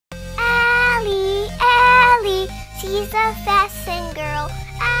She's a fasten girl,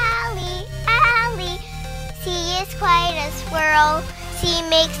 Allie, Allie. She is quite a squirrel. She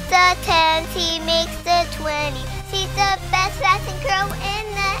makes the 10, she makes the 20. She's the best fasten girl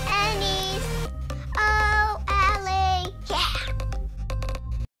in the Annies. Oh, Allie, yeah.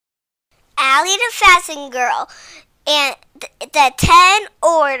 Allie the fasten girl and the 10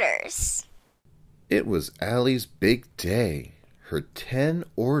 orders. It was Allie's big day. Her 10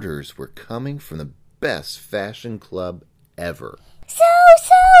 orders were coming from the best fashion club ever. So,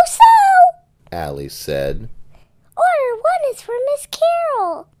 Allie said. Order 1 is for Miss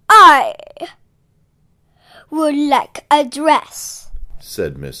Carol. I would like a dress,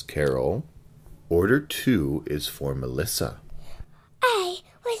 said Miss Carol. Order 2 is for Melissa. I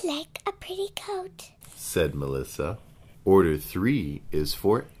would like a pretty coat, said Melissa. Order 3 is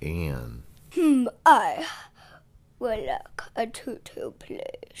for Anne. I would like a tutu,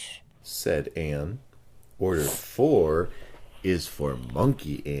 please, said Anne. Order 4 is for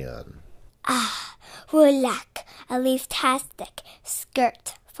Monkey Anne. would like a leaf-tastic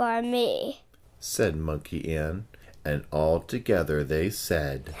skirt for me, said Monkey Anne, and all together they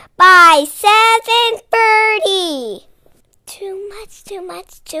said, By 7:30. Too much,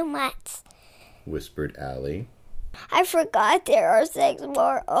 whispered Allie. I forgot there are 6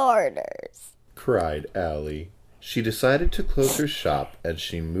 more orders, cried Allie. She decided to close her shop and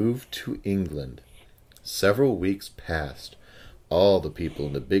she moved to England. Several weeks passed. All the people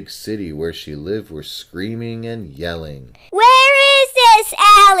in the big city where she lived were screaming and yelling. Where is this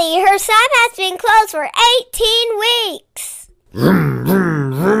Allie? Her shop has been closed for 18 weeks. Vroom,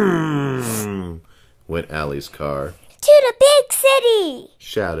 vroom, vroom, went Allie's car. To the big city,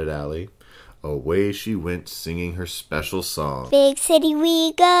 shouted Allie. Away she went singing her special song. Big city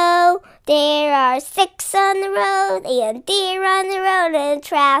we go. There are 6 on the road and deer on the road and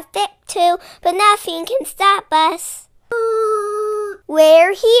traffic too, but nothing can stop us.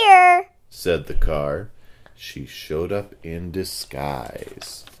 We're here, said the car. She showed up in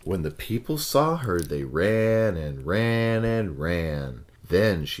disguise. When the people saw her, they ran and ran and ran.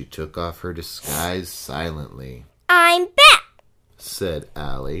 Then she took off her disguise silently. I'm back, said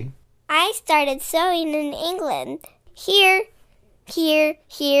Allie. I started sewing in England. Here,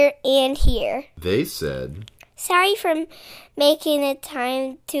 and here. They said, Sorry for making it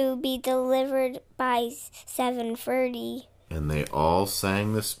time to be delivered by 7:30. And they all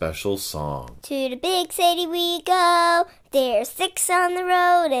sang the special song. To the big city we go. There's 6 on the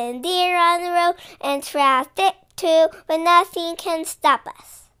road and deer on the road and traffic too, but nothing can stop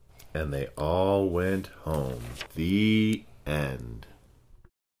us. And they all went home. The end.